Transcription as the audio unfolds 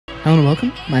Hello and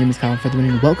welcome, my name is Kyle FtW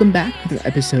and welcome back to another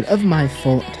episode of my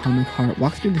full Atomic Heart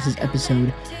walkthrough. This is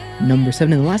episode number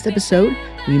 7. In the last episode,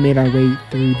 we made our way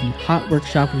through the hot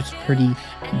workshop, which is pretty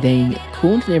dang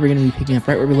cool. And today we're going to be picking up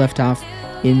right where we left off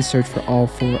in search for all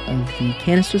 4 of the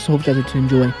canisters. So hope you guys are to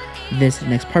enjoy this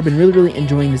next part. Been really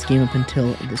enjoying this game up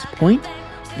until this point.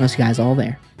 And I'll see you guys all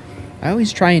there. I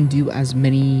always try and do as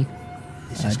many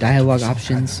dialogue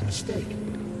options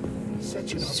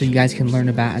so you guys can learn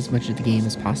about as much of the game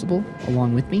as possible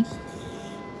along with me.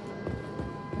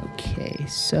 Okay,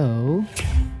 so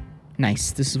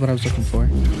nice. This is what I was looking for.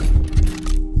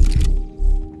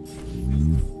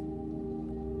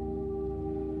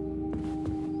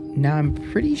 Now I'm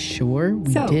pretty sure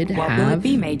we did what have. Will it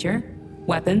be, Major?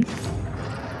 Weapons?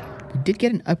 We did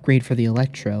get an upgrade for the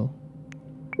Electro.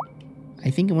 I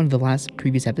think in one of the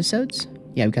previous episodes.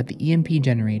 Yeah, we got the EMP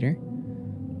generator.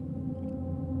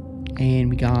 And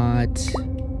we got, I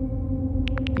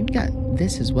think we got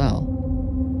this as well.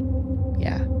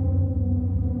 Yeah.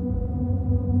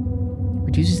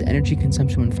 Reduces energy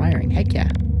consumption when firing. Heck yeah.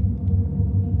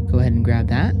 Go ahead and grab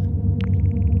that.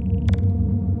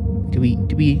 Did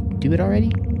we do it already?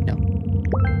 No.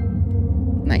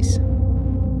 Nice.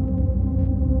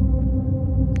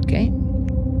 Okay.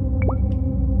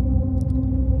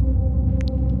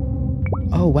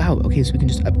 Oh wow. Okay, so we can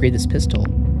just upgrade this pistol.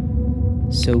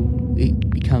 So it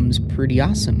becomes pretty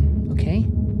awesome, okay?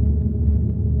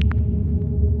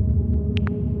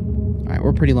 Alright,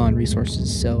 we're pretty low on resources,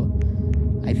 so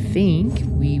I think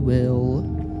we will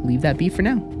leave that be for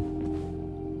now.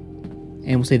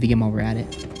 And we'll save the game while we're at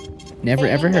it. Never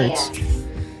ever hurts.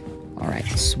 Alright,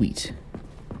 sweet.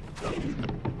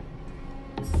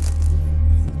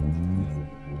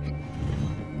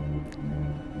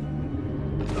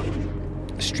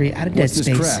 Straight out of Dead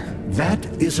Space. Crap? That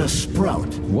is a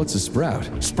sprout. What's a sprout?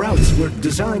 Sprouts were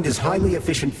designed as highly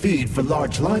efficient feed for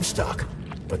large livestock.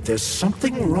 But there's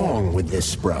something wrong with this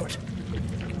sprout.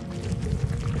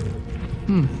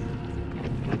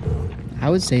 I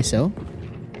would say so.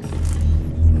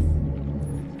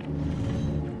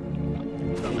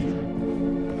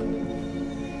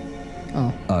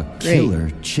 Oh, A great.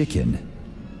 killer chicken.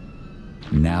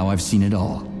 Now I've seen it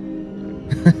all.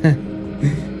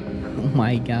 Oh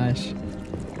my gosh.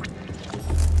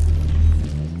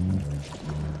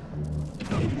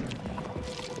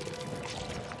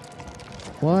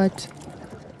 What?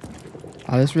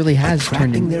 Oh, this really has turned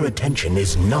Attracting into... their attention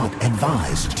is not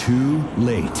advised. Too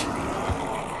late.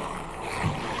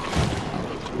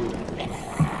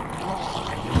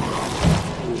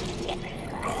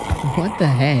 What the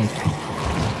heck?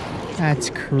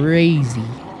 That's crazy.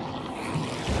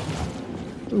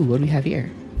 Ooh, what do we have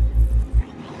here?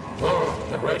 Oh,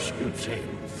 the rescue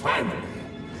team, finally.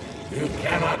 You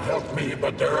cannot help me,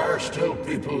 but there are still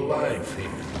people alive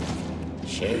here.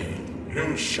 Say,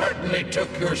 you certainly took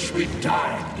your sweet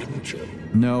time, didn't you?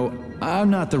 No, I'm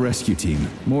not the rescue team.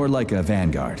 More like a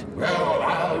vanguard. Well,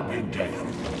 I'll be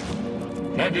damned.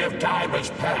 Plenty of time has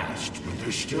passed, but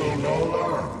there's still no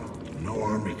alarm. No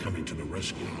army coming to the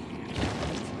rescue.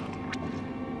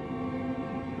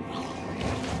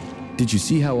 Did you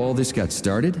see how all this got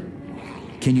started?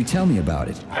 Can you tell me about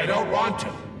it? I don't want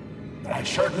to, but I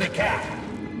certainly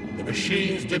can. The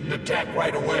machines didn't attack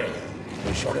right away.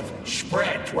 They sort of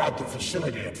spread throughout the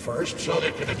facility at first, so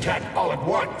they could attack all at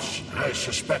once. I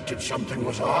suspected something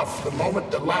was off the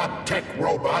moment the lab tech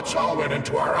robots all went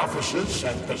into our offices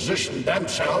and positioned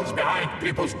themselves behind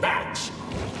people's backs.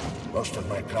 Most of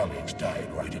my colleagues died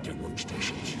right at their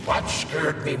workstations. What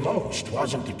scared me most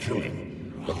wasn't the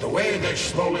killing, but the way they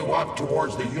slowly walked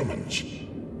towards the humans.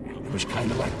 It was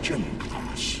kind of like gym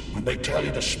class, when they tell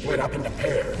you to split up into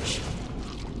pairs.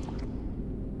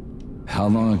 How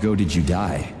long ago did you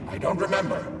die? I don't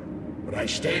remember, but I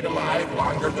stayed alive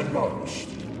longer than most.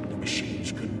 The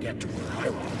machines couldn't get to where I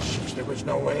was, since there was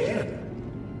no way in.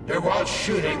 There was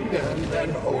shooting, and then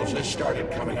hoses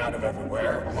started coming out of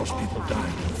everywhere. Most people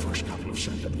died in the first couple of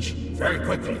seconds. Very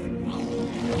quickly.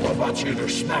 The robots either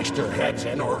smashed their heads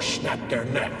in or snapped their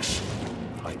necks,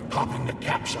 like popping the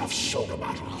caps off soda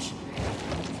bottles.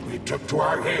 We took to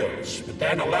our heels, but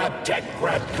then a lab tech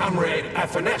grabbed Comrade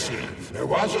Afanasiev. There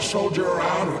was a soldier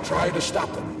around who tried to stop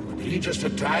them, but he just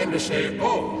had time to say,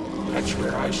 oh, that's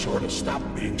where I sort of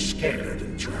stopped being scared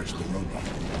and charged the robot.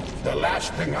 The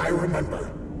last thing I remember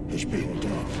is being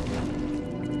dead.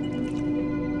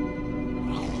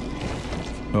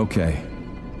 Okay.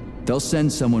 They'll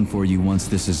send someone for you once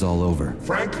this is all over.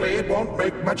 Frankly, it won't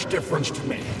make much difference to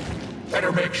me.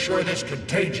 Better make sure this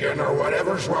contagion or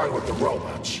whatever's wrong with the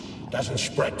robots doesn't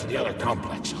spread to the other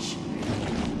complexes.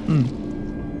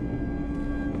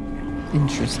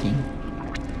 Interesting.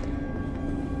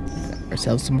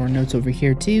 ourselves some more notes over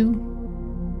here too.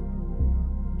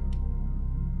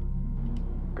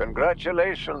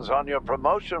 Congratulations on your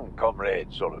promotion, Comrade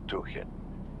Zolotukhin.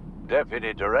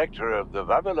 Deputy Director of the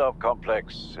Vavilov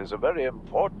Complex is a very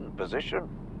important position.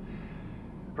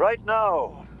 Right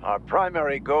now, our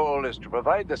primary goal is to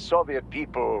provide the Soviet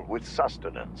people with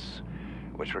sustenance,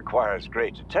 which requires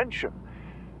great attention.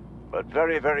 But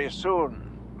very, very soon,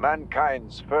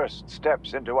 mankind's first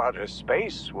steps into outer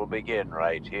space will begin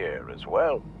right here as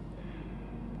well.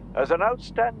 As an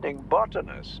outstanding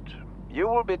botanist, you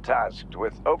will be tasked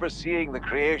with overseeing the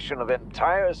creation of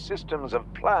entire systems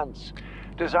of plants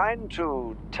designed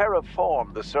to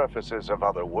terraform the surfaces of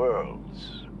other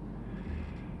worlds.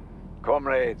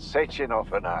 Comrade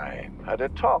Sechenov and I had a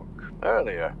talk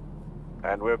earlier,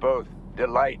 and we're both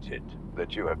delighted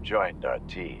that you have joined our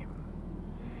team.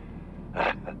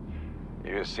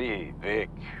 You see, Vic,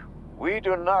 we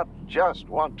do not just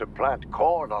want to plant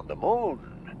corn on the moon.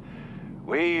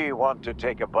 We want to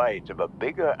take a bite of a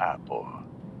bigger apple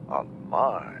on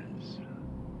Mars.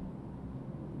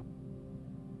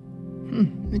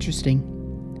 Interesting.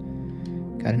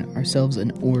 Got ourselves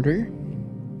an order.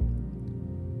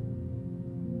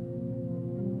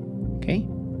 Okay.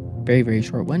 Very, very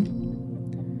short one.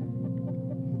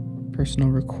 Personal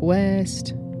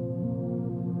request.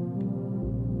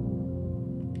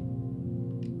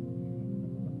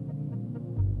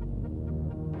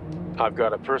 I've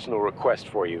got a personal request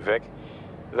for you, Vic.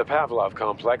 The Pavlov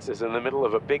complex is in the middle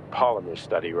of a big polymer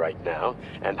study right now,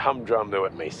 and humdrum though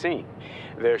it may seem,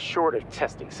 they're short of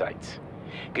testing sites.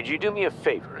 Could you do me a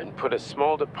favor and put a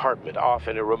small department off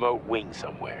in a remote wing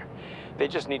somewhere? They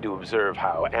just need to observe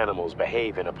how animals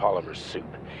behave in a polymer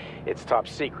soup. It's top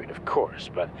secret, of course,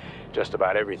 but just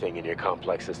about everything in your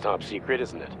complex is top secret,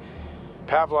 isn't it?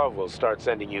 Pavlov will start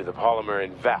sending you the polymer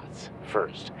in vats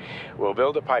first. We'll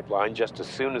build a pipeline just as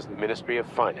soon as the Ministry of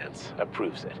Finance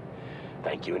approves it.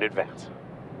 Thank you in advance.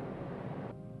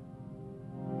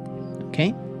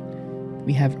 Okay.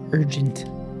 We have urgent.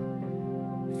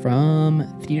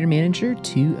 From theater manager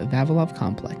to Vavilov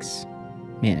complex.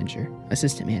 Manager.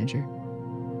 Assistant manager.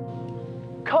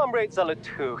 Comrade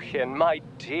Zolotukhin, my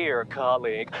dear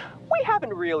colleague, we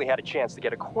haven't really had a chance to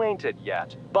get acquainted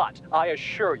yet, but I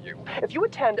assure you, if you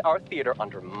attend our theater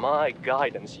under my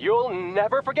guidance, you'll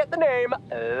never forget the name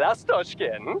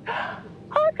Lastoshkin.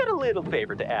 I've got a little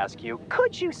favor to ask you.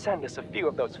 Could you send us a few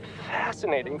of those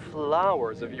fascinating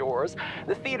flowers of yours?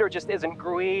 The theater just isn't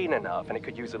green enough, and it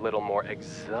could use a little more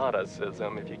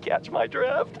exoticism, if you catch my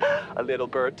drift. A little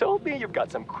bird told me you've got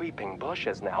some creeping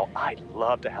bushes now. I'd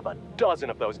love to have a dozen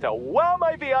of those to wow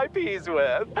my VIPs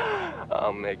with.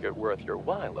 I'll make it worth your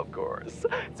while, of course.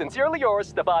 Sincerely yours,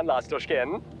 Stepan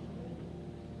Lastoshkin.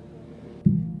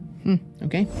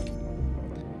 Okay.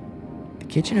 The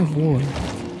Kitchen of War.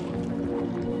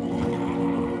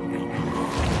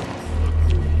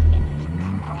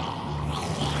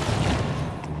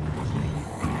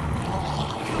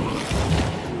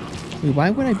 Wait,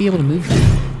 why would I be able to move them?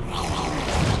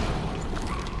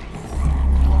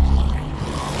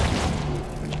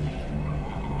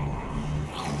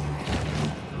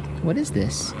 What is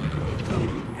this?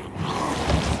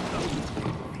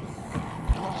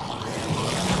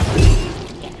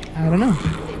 I don't know.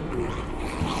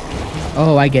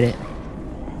 Oh, I get it.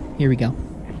 Here we go.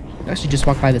 I actually just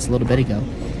walked by this a little bit ago.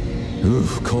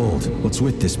 Oof, cold. What's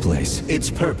with this place?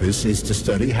 Its purpose is to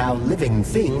study how living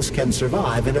things can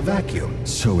survive in a vacuum.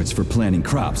 So it's for planting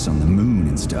crops on the moon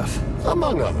and stuff.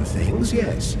 Among other things,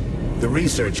 yes. The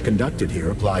research conducted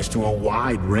here applies to a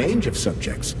wide range of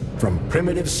subjects, from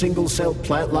primitive single-cell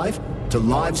plant life to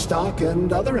livestock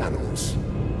and other animals.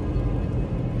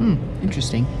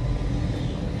 Interesting.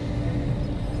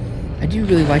 I do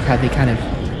really like how they kind of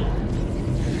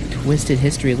twisted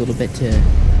history a little bit to...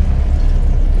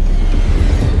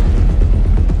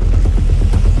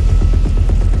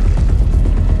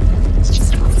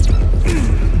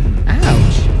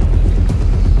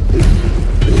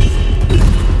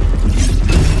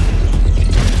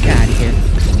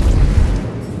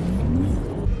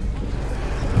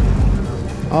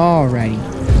 Alrighty.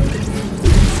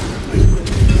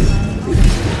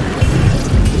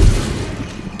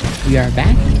 We are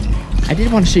back. I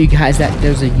did want to show you guys that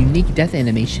there's a unique death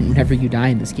animation whenever you die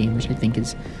in this game, which I think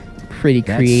is pretty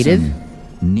creative.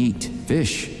 That's some neat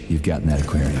fish you've got in that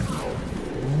aquarium.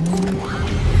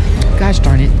 Gosh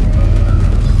darn it.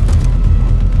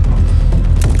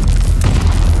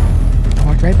 I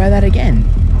walked right by that again.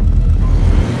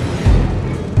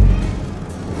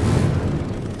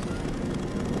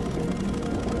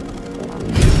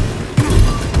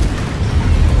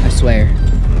 I swear.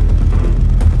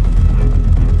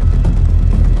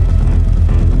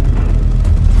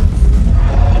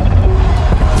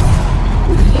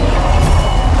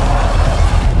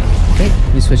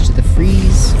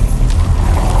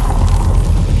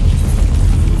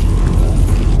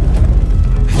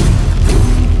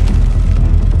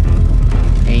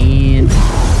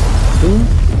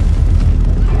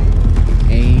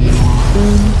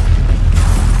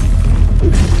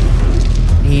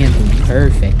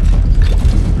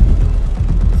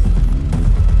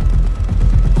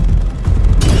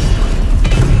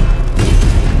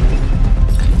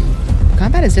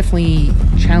 combat is definitely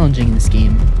challenging in this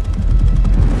game.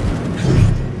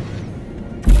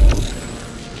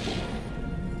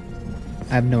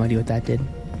 I have no idea what that did.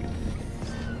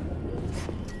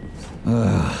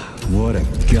 What a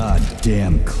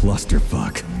goddamn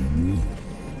clusterfuck.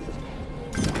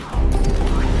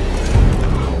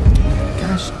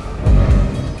 Gosh.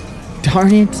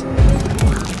 Darn it.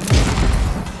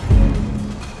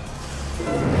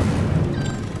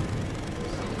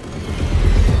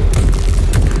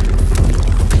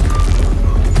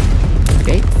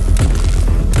 Okay.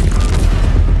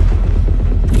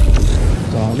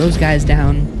 So all those guys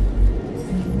down.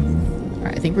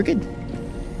 Alright, I think we're good.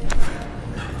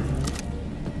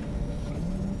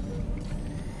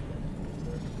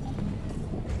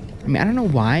 I mean, I don't know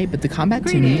why, but the combat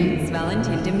to me... Greetings,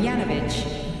 Valentin Demyanovich.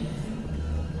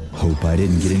 Hope I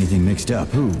didn't get anything mixed up.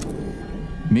 Who?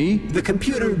 Me? The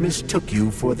computer mistook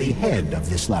you for the head of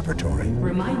this laboratory.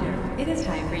 Reminder, it is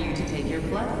time for you to take your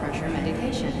blood pressure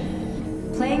medication.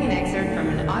 Playing an excerpt from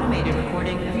an automated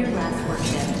recording of your last work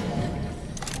shift.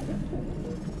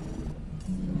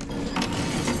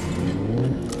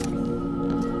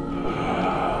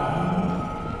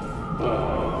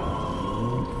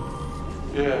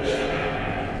 Yes,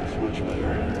 it's much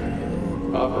better.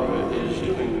 Opera is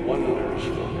doing wonders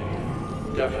for me.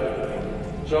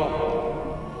 Definitely. So,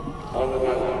 on with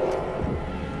my life.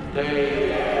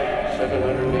 Day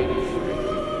 783.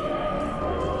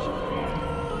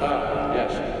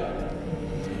 Yes.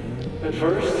 At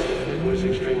first, it was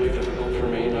extremely difficult for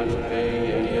me not to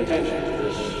pay any attention to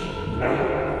this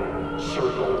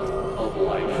circle of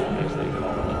life, as they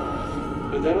call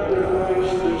it. But then I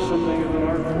realized there's something of an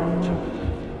art form to it.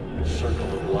 A circle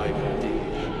of life indeed.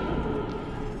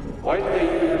 Why did they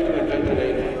use to invent an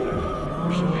name like that?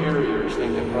 Their superiors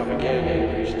think that propaganda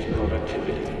increases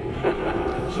productivity.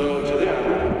 So to them,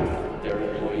 their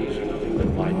employees are nothing but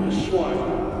mindless swine,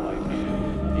 like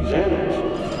these animals.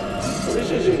 Well, this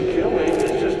isn't killing,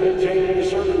 it's just maintaining a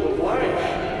circle of life.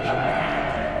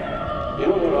 You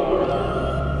know what,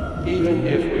 Oliver? Even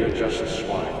if we are just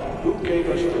swine, who gave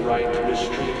us the right to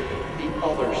mistreat the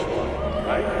other swine,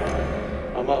 right?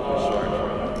 I'm awfully sorry for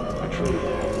you. I truly am.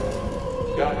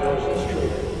 God knows it's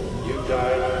true. You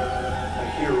died a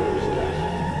hero's death.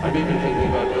 I'm even thinking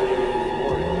about building a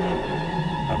memorial.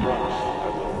 I promise I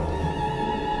will.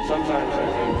 Sometimes I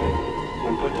think that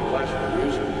when put to classical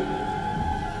music,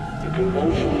 the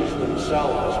convulsions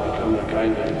themselves become a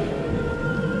kind of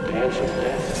dance of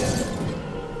death.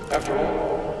 After all,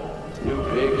 new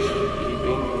pigs keep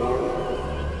being born,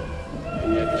 and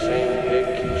yet the same pig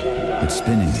keeps on dying. It's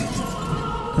spinning.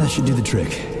 That should do the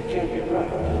trick. It can't be right.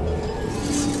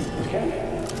 Can it?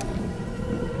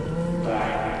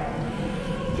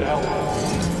 To hell with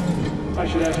it. I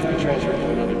should ask you to transfer to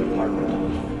another department,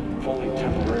 if only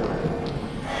temporarily.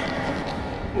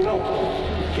 No,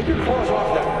 keep your claws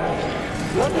off that.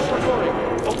 Not this recording.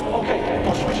 Oh, okay,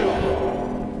 I'll switch it off.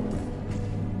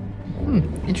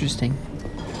 Interesting.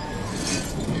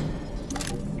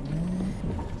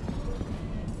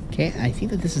 Okay, I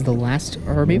think that this is the last,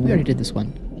 or maybe we already did this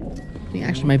one. I think it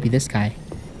actually might be this guy.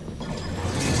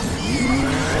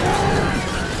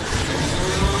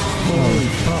 Holy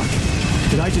fuck.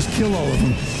 Did I just kill all of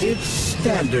them? It's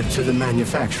standard to the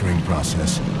manufacturing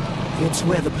process. It's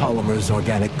where the polymer's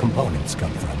organic components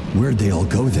come from. Where'd they all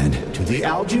go then? To the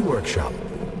algae workshop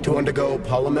to undergo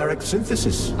polymeric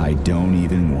synthesis. I don't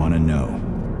even want to know.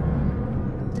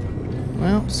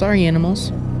 Well, sorry,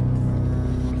 animals.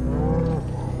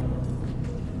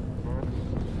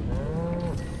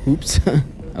 Oops.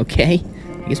 Okay.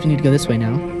 I guess we need to go this way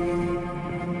now.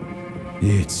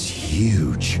 It's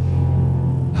huge.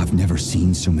 I've never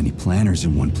seen so many planters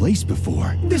in one place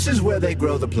before. This is where they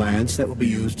grow the plants that will be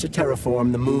used to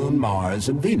terraform the Moon, Mars,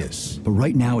 and Venus. But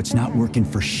right now it's not working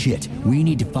for shit. We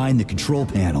need to find the control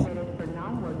panel.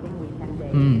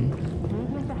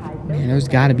 Man, there's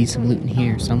gotta be some loot in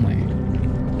here somewhere.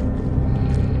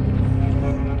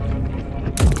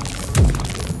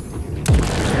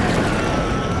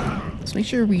 Let's make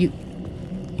sure we...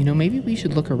 You know, maybe we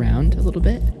should look around a little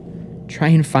bit. Try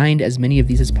and find as many of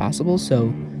these as possible,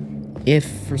 so if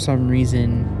for some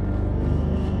reason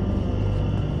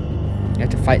you have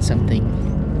to fight something,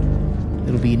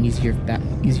 it'll be an easier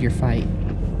fight.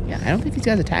 Yeah, I don't think these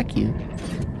guys attack you.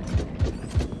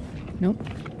 Nope.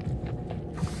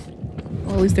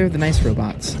 Well, at least they're the nice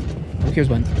robots. Oh, here's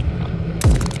one.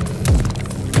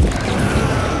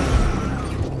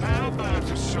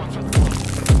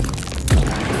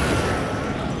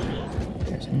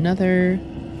 There's another.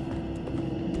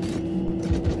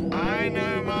 I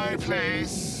know my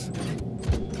place.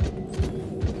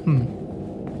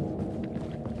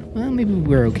 Well, maybe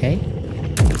we're okay.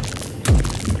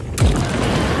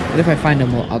 But if I find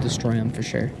them, I'll destroy them for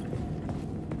sure.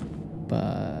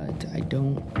 But I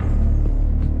don't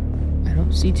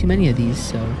see too many of these,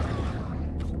 so.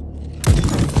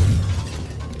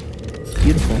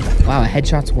 Beautiful. Wow, a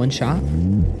headshot's one shot.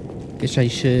 Guess I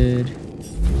should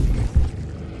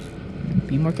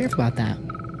be more careful about that.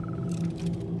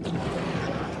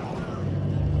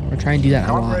 Or try and do that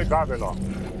a lot. Comrade Babylon,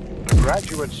 the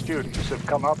graduate students have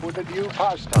come up with a new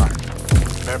pastime.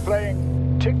 They're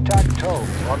playing tic-tac-toe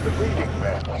on the breeding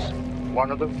beds. One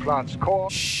of them plants corn.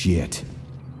 Shit.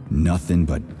 Nothing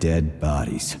but dead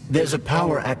bodies. There's a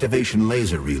power activation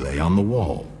laser relay on the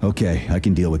wall. Okay, I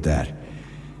can deal with that.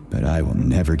 But I will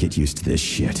never get used to this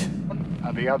shit.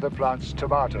 And the other plants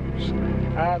tomatoes.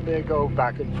 And they go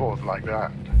back and forth like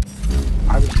that.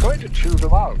 I was going to chew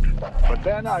them out, but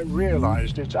then I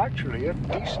realized it's actually a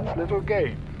decent little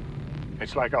game.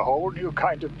 It's like a whole new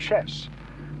kind of chess.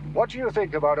 What do you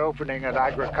think about opening an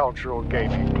agricultural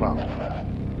gaming club?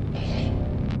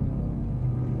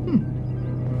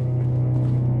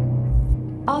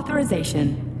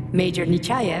 Authorization. Major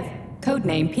Nechayev,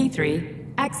 codename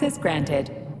P3, access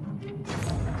granted.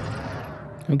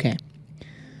 Okay.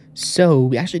 So,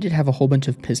 we actually did have a whole bunch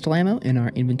of pistol ammo in our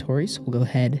inventory, so we'll go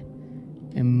ahead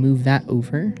and move that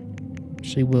over.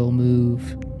 Actually, we'll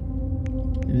move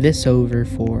this over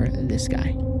for this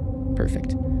guy.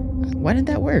 Perfect. Why didn't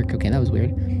that work? Okay, that was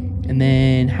weird. And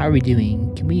then, how are we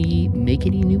doing? Can we make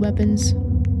any new weapons?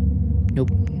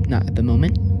 Nope, not at the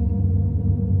moment.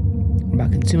 What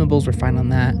about consumables? We're fine on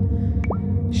that.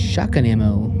 Shotgun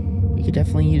ammo. We could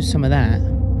definitely use some of that.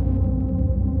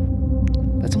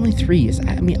 That's only 3.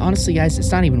 I mean, honestly, guys,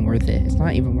 it's not even worth it. It's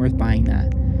not even worth buying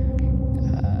that.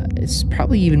 It's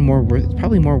probably even more worth. It's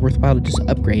probably more worthwhile to just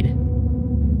upgrade.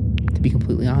 To be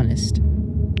completely honest.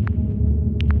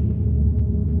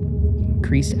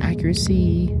 Increased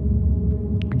accuracy.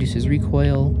 Reduces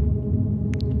recoil.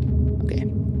 Okay.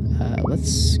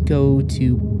 Let's go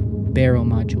to barrel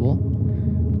module.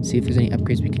 See if there's any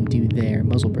upgrades we can do there.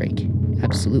 Muzzle brake.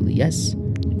 Absolutely, yes.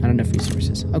 Not enough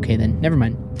resources. Okay, then. Never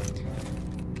mind.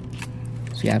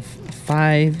 So we have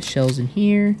 5 shells in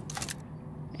here.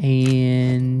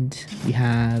 And we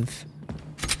have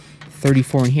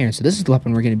 34 in here. So this is the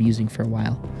weapon we're going to be using for a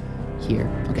while. Here.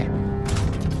 Okay.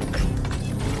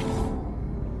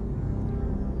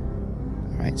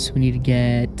 Alright, so we need to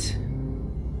get...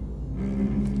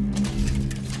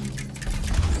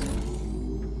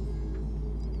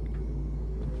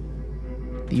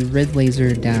 the red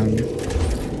laser down.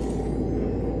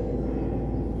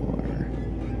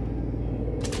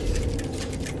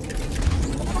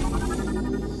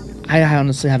 I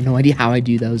honestly have no idea how I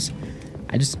do those.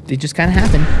 They just kind of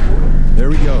happen. There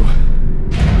we go.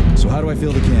 So how do I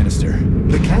fill the canister?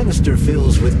 The canister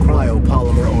fills with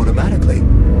cryopolymer automatically.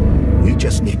 We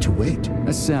just need to wait.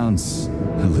 That sounds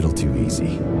a little too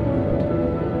easy.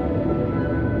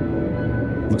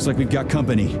 Looks like we've got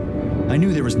company. I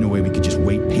knew there was no way we could just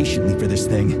wait patiently for this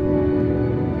thing.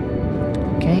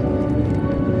 Okay.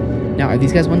 Now, are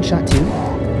these guys one shot too?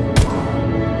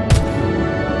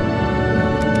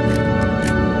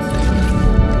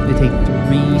 They take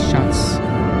 3 shots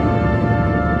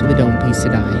to the dome piece to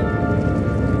die.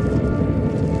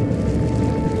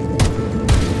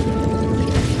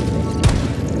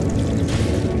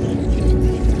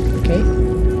 Okay.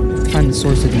 Find the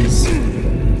source of these.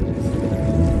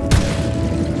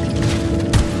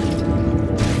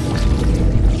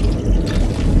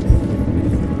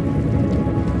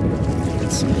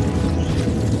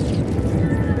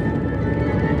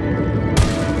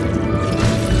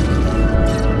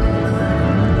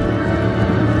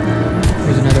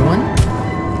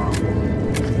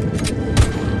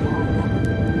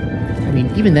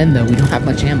 Even then, though, we don't have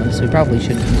much ammo, so we probably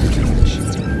shouldn't use it too much.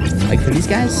 Like for these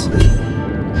guys?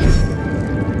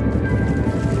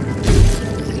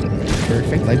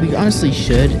 Perfect. Like, we honestly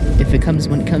should, if it comes,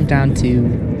 when it comes down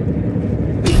to...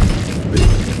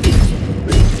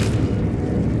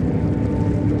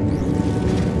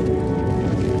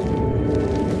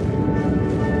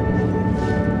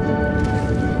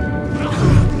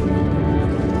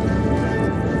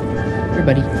 Here,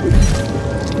 buddy.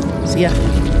 See ya.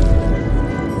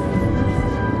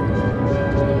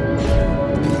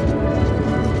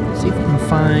 See if we can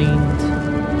find...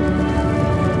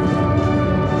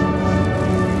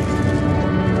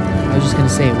 I was just gonna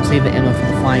say, we'll save the ammo for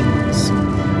the flying ones.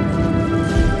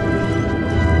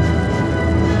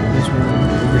 There's one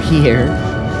over here.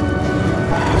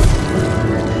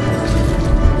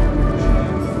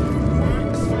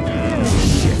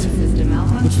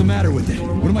 What's the matter with it?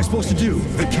 What am I supposed to do?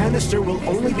 The canister will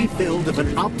only be filled if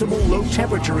an optimal low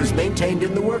temperature is maintained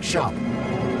in the workshop.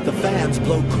 The fans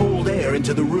blow cold air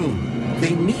into the room.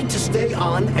 They need to stay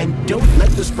on and don't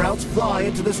let the sprouts fly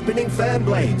into the spinning fan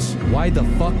blades. Why the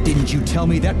fuck didn't you tell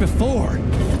me that before?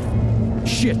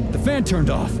 Shit, the fan turned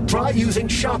off. Try using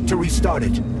shock to restart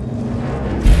it.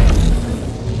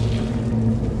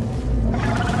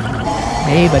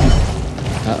 Hey, buddy.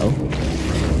 Uh-oh.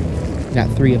 Got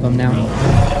 3 of them now.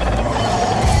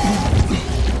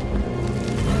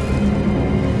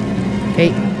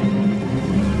 Okay.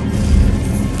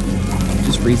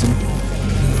 Just freeze him.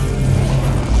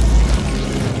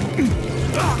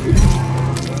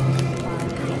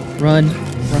 Run.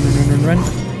 Run.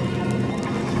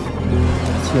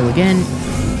 Let's heal again.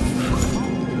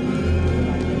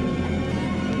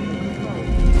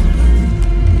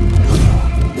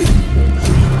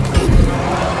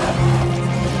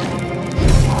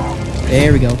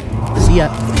 There we go. See ya.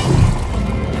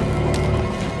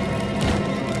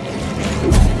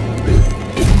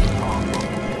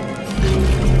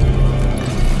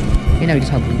 Okay, now we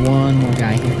just have one more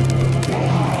guy here.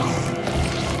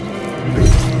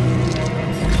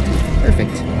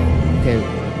 Perfect. Okay,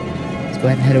 let's go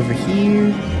ahead and head over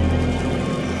here.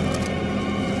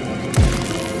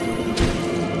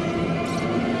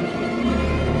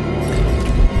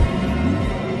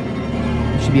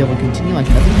 Should be able to continue like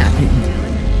nothing happened.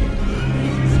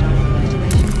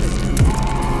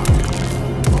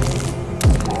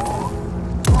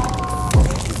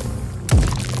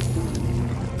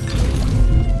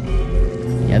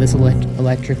 Yeah, this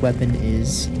electric weapon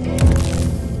is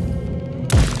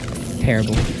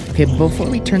terrible. Okay, but before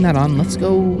we turn that on, let's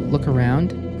go look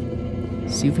around.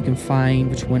 See if we can find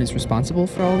which one is responsible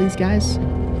for all these guys.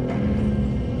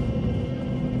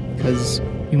 Because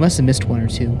we must have missed one or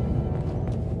two.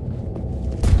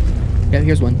 Yeah,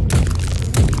 here's one.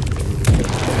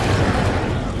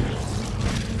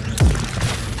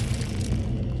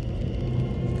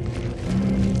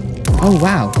 Oh,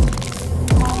 wow.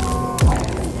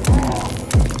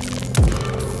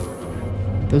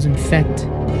 Those infect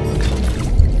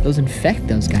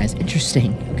those guys.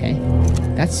 Interesting. Okay.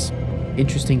 That's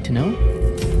interesting to know.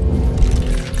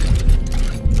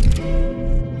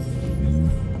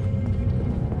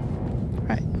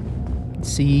 Alright. Let's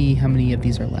see how many of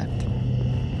these are left.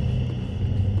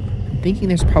 I'm thinking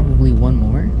there's probably one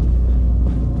more.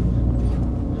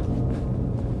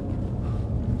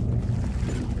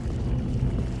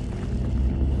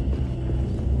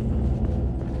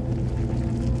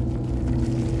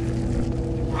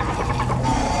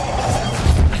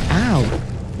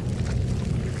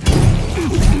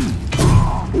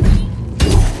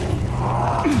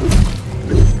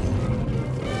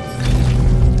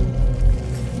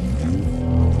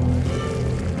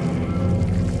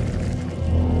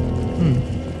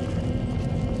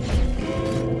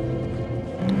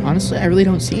 Honestly, I really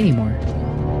don't see any more.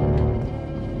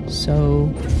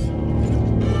 So,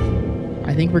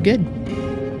 I think we're good.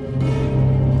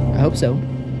 I hope so.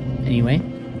 Anyway.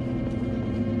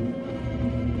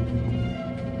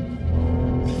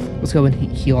 Let's go and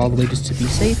heal all the way just to be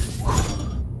safe.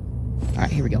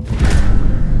 Alright, here we go.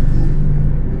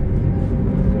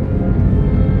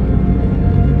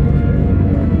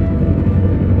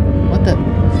 What the?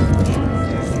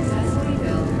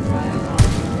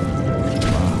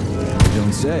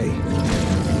 Say,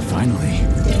 finally.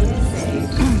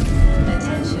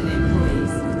 Attention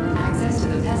employees. Access to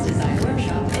the pesticide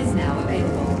workshop is now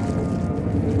available.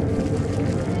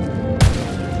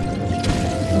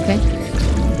 Okay.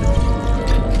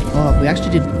 Well, we actually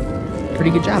did a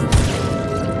pretty good job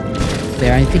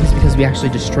there. I think it's because we actually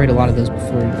destroyed a lot of those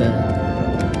before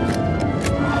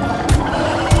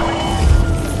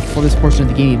this portion of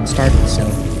the game even started, so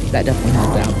that definitely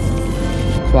helped out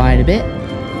quite a bit.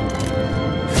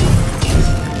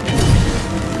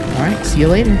 Alright, see you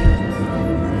later.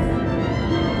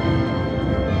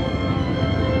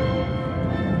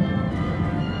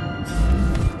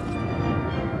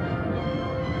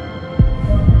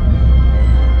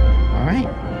 Alright.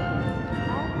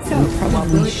 So, we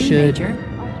probably should...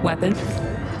 Weapon?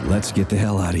 Let's get the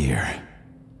hell out of here.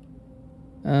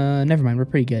 Never mind, we're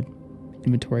pretty good,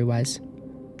 inventory-wise.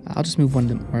 I'll just move one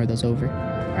more of those over.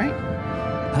 Alright.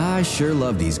 I sure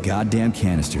love these goddamn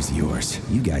canisters of yours.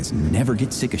 You guys never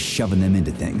get sick of shoving them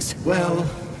into things. Well,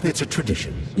 it's a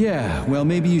tradition. Yeah, well,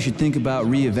 maybe you should think about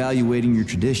reevaluating your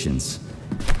traditions.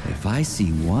 If I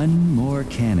see one more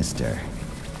canister...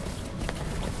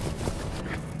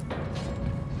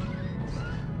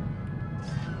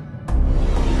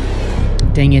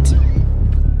 Dang it.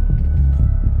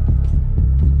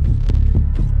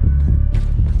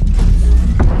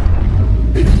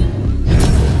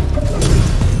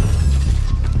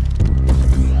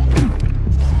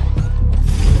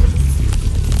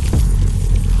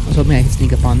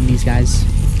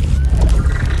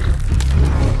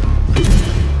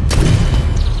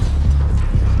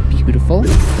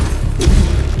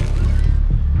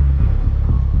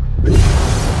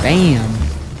 Bam.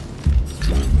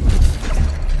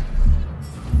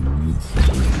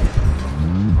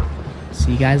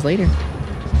 See you guys later.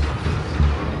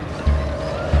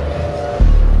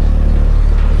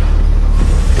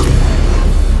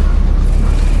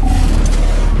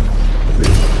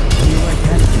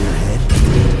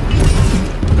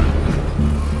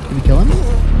 Did we kill him?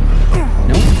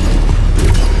 No.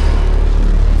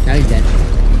 Now he's dead.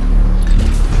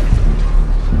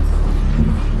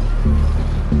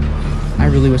 I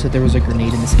really wish that there was a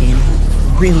grenade in this game.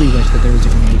 Really wish that there was a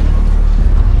grenade.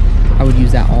 I would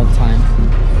use that all the time.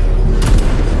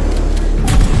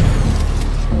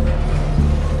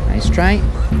 Nice try.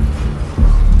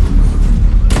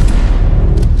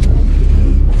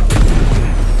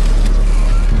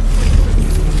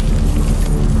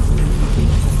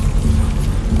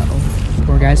 Uh-oh.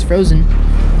 Poor guy's frozen.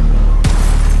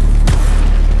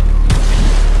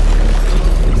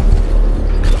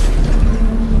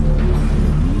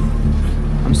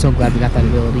 I'm so glad we got that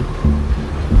ability.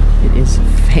 It is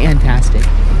fantastic.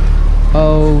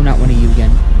 Oh, not one of you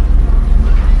again.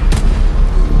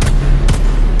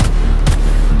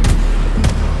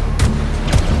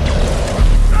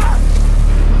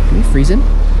 Can we freeze him?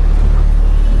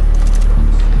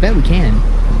 I bet we can.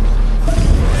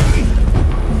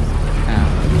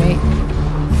 Okay.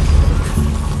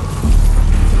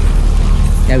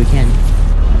 Yeah, we can.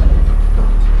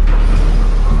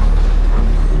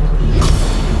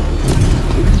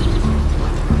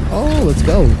 Oh, let's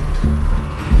go.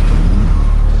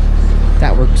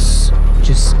 That works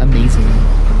just amazing.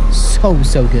 So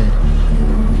good.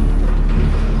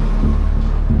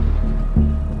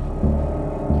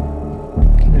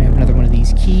 Okay, we have another one of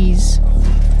these keys.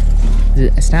 Is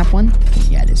it a snap one?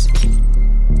 Yeah, it is.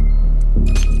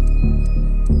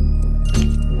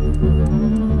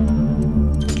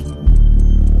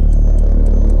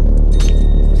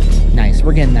 Nice,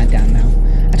 we're getting that down now.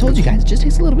 I told you guys, it just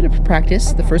takes a little bit of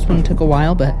practice. The first one took a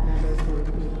while, but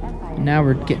now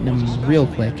we're getting them real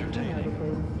quick.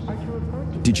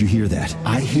 Did you hear that?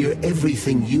 I hear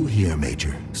everything you hear,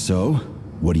 Major. So,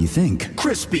 what do you think?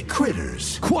 Crispy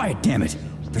critters. Quiet, damn it!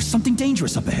 There's something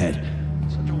dangerous up ahead.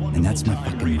 And that's my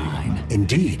fucking line.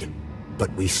 Indeed.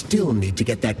 But we still need to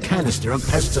get that canister of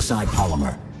pesticide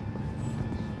polymer.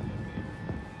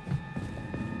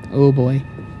 Oh boy.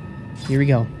 Here we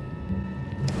go.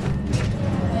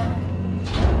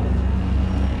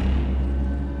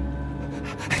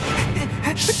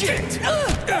 Shit! Are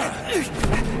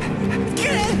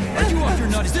you off your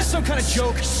nut? Is this some kind of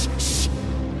joke? Shh.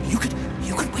 You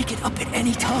could wake it up at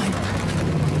any time.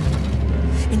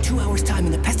 In 2 hours' time,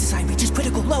 when the pesticide reaches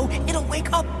critical low, it'll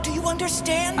wake up. Do you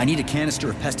understand? I need a canister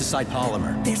of pesticide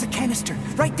polymer. There's a canister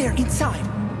right there inside.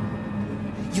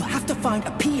 You'll have to find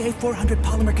a PA-400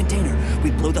 polymer container.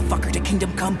 We blow the fucker to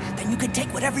Kingdom Come, then you can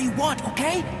take whatever you want,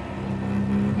 okay?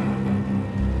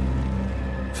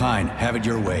 Fine, have it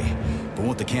your way. But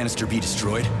won't the canister be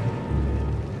destroyed?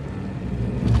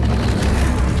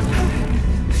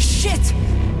 Shit!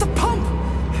 The pump!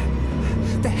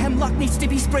 The hemlock needs to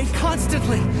be sprayed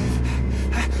constantly.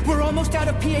 We're almost out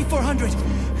of PA-400.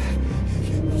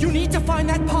 You need to find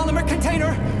that polymer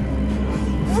container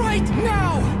right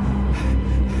now!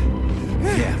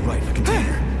 Yeah, right, a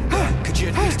container. Could you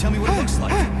at least tell me what it looks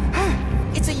like?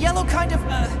 It's a yellow kind of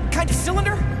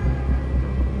cylinder?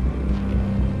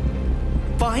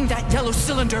 Find that yellow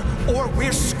cylinder, or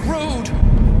we're screwed!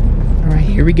 Alright,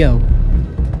 here we go.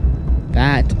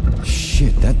 That...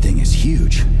 Shit, that thing is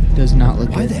huge. Does not look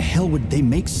Why good. the hell would they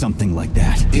make something like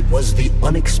that? It was the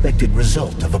unexpected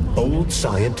result of a bold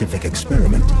scientific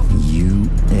experiment. You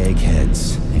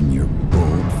eggheads and your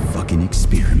bold fucking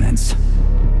experiments.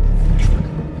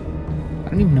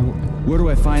 I don't even know. Where do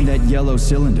I find that yellow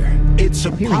cylinder? It's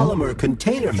a Here we go. polymer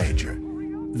container, Major.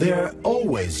 They're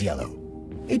always yellow.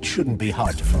 It shouldn't be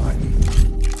hard to find.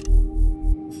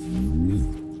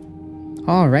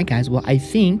 Alright guys, well I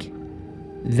think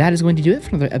that is going to do it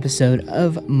for another episode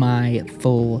of my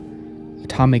full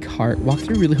Atomic Heart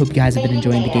walkthrough. Really hope you guys have been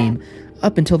enjoying the game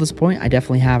up until this point. I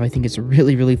definitely have. I think it's a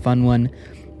really fun one.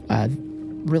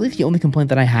 Really the only complaint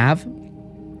that I have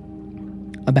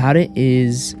about it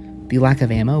is the lack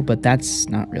of ammo, but that's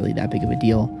not really that big of a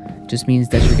deal. Just means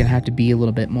that you're going to have to be a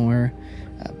little bit more,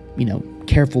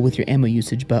 careful with your ammo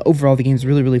usage. But overall, the game's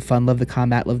really fun. Love the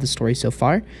combat, love the story so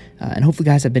far. And hopefully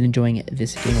you guys have been enjoying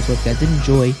this game as well. If you guys did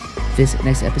enjoy this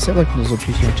next episode, like those little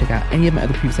treats, check out any of my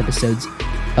other previous episodes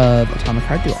of Atomic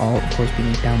Heart. They'll all, of course, be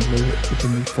linked down below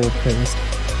within the full playlist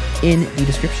in the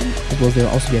description, as well as they'll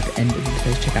also be at the end of the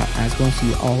video. Check out as well. See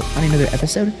you all on another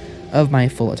episode of my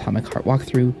full Atomic Heart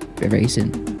walkthrough very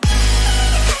soon.